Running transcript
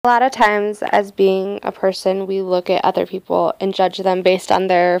A lot of times, as being a person, we look at other people and judge them based on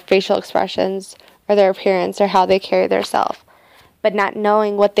their facial expressions or their appearance or how they carry themselves, but not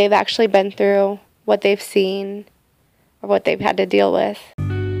knowing what they've actually been through, what they've seen, or what they've had to deal with.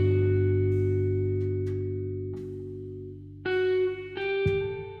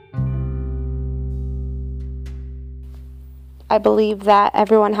 I believe that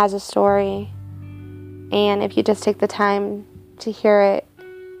everyone has a story, and if you just take the time to hear it,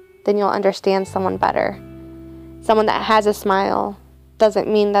 then you'll understand someone better. Someone that has a smile doesn't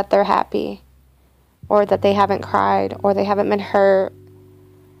mean that they're happy, or that they haven't cried, or they haven't been hurt.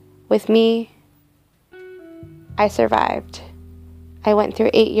 With me, I survived. I went through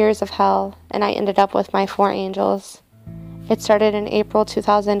 8 years of hell, and I ended up with my 4 angels. It started in April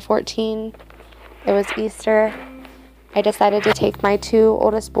 2014. It was Easter. I decided to take my 2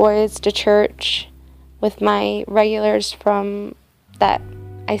 oldest boys to church with my regulars from that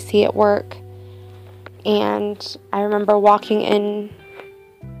I see at work. And I remember walking in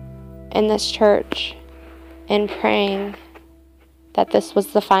this church and praying that this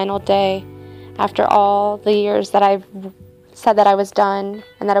was the final day after all the years that I've said that I was done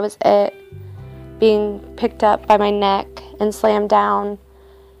and that it was it, being picked up by my neck and slammed down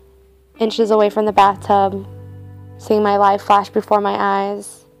inches away from the bathtub, seeing my life flash before my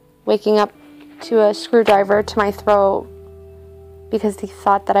eyes, waking up to a screwdriver to my throat because he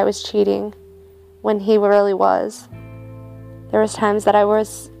thought that I was cheating when he really was. There was times that I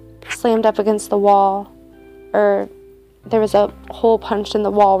was slammed up against the wall, or there was a hole punched in the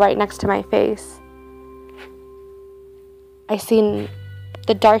wall right next to my face. I seen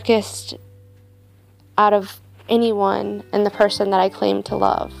the darkest out of anyone in the person that I claimed to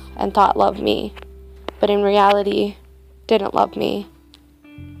love and thought loved me, but in reality didn't love me.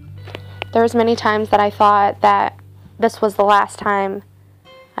 There was many times that I thought that this was the last time.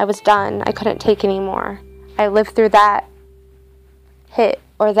 I was done. I couldn't take anymore. I lived through that hit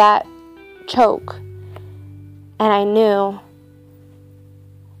or that choke, and I knew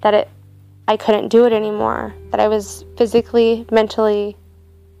that I couldn't do it anymore, that I was physically, mentally,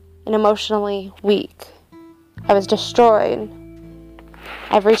 and emotionally weak. I was destroyed.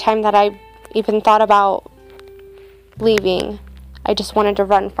 Every time that I even thought about leaving, I just wanted to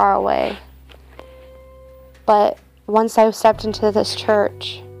run far away. But once I stepped into this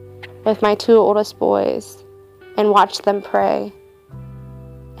church with my 2 oldest boys and watched them pray,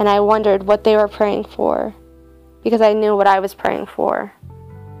 and I wondered what they were praying for, because I knew what I was praying for,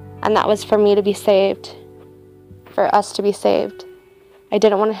 and that was for me to be saved, for us to be saved. I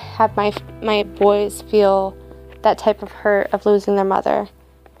didn't want to have my boys feel that type of hurt of losing their mother.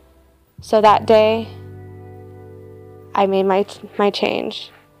 So that day, I made my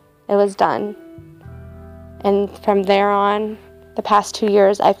change. It was done. And from there on, the past 2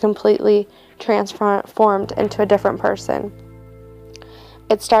 years, I've completely transformed into a different person.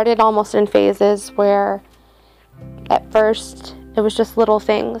 It started almost in phases where at first it was just little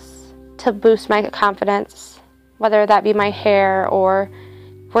things to boost my confidence, whether that be my hair or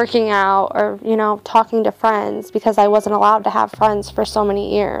working out or, talking to friends, because I wasn't allowed to have friends for so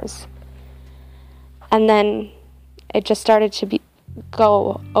many years. And then it just started to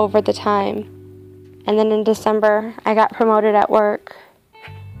go over the time. And then in December, I got promoted at work.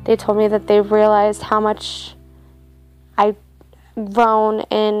 They told me that they realized how much I've grown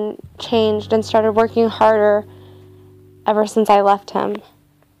and changed and started working harder ever since I left him.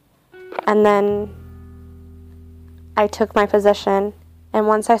 And then I took my position. And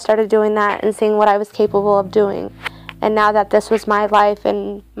once I started doing that and seeing what I was capable of doing, and now that this was my life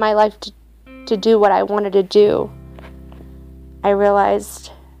and my life to do what I wanted to do, I realized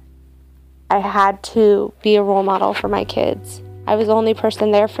I had to be a role model for my kids. I was the only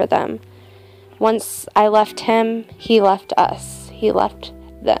person there for them. Once I left him, he left us. He left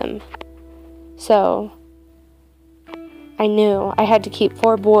them. So I knew I had to keep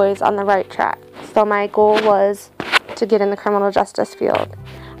 4 boys on the right track. So my goal was to get in the criminal justice field.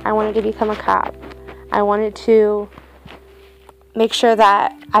 I wanted to become a cop. I wanted to make sure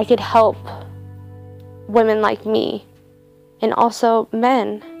that I could help women like me, and also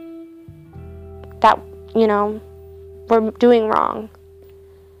men that, were doing wrong.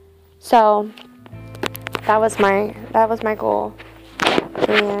 So that was my goal.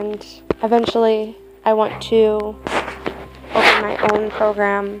 And eventually I want to open my own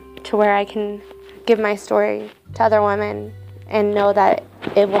program to where I can give my story to other women and know that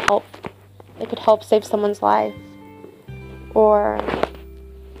it could help save someone's life. Or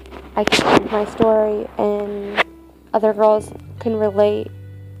I can give my story and other girls can relate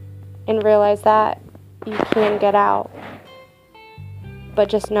and realize that you can get out. But but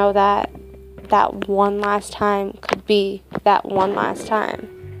just know that that one last time could be that one last time.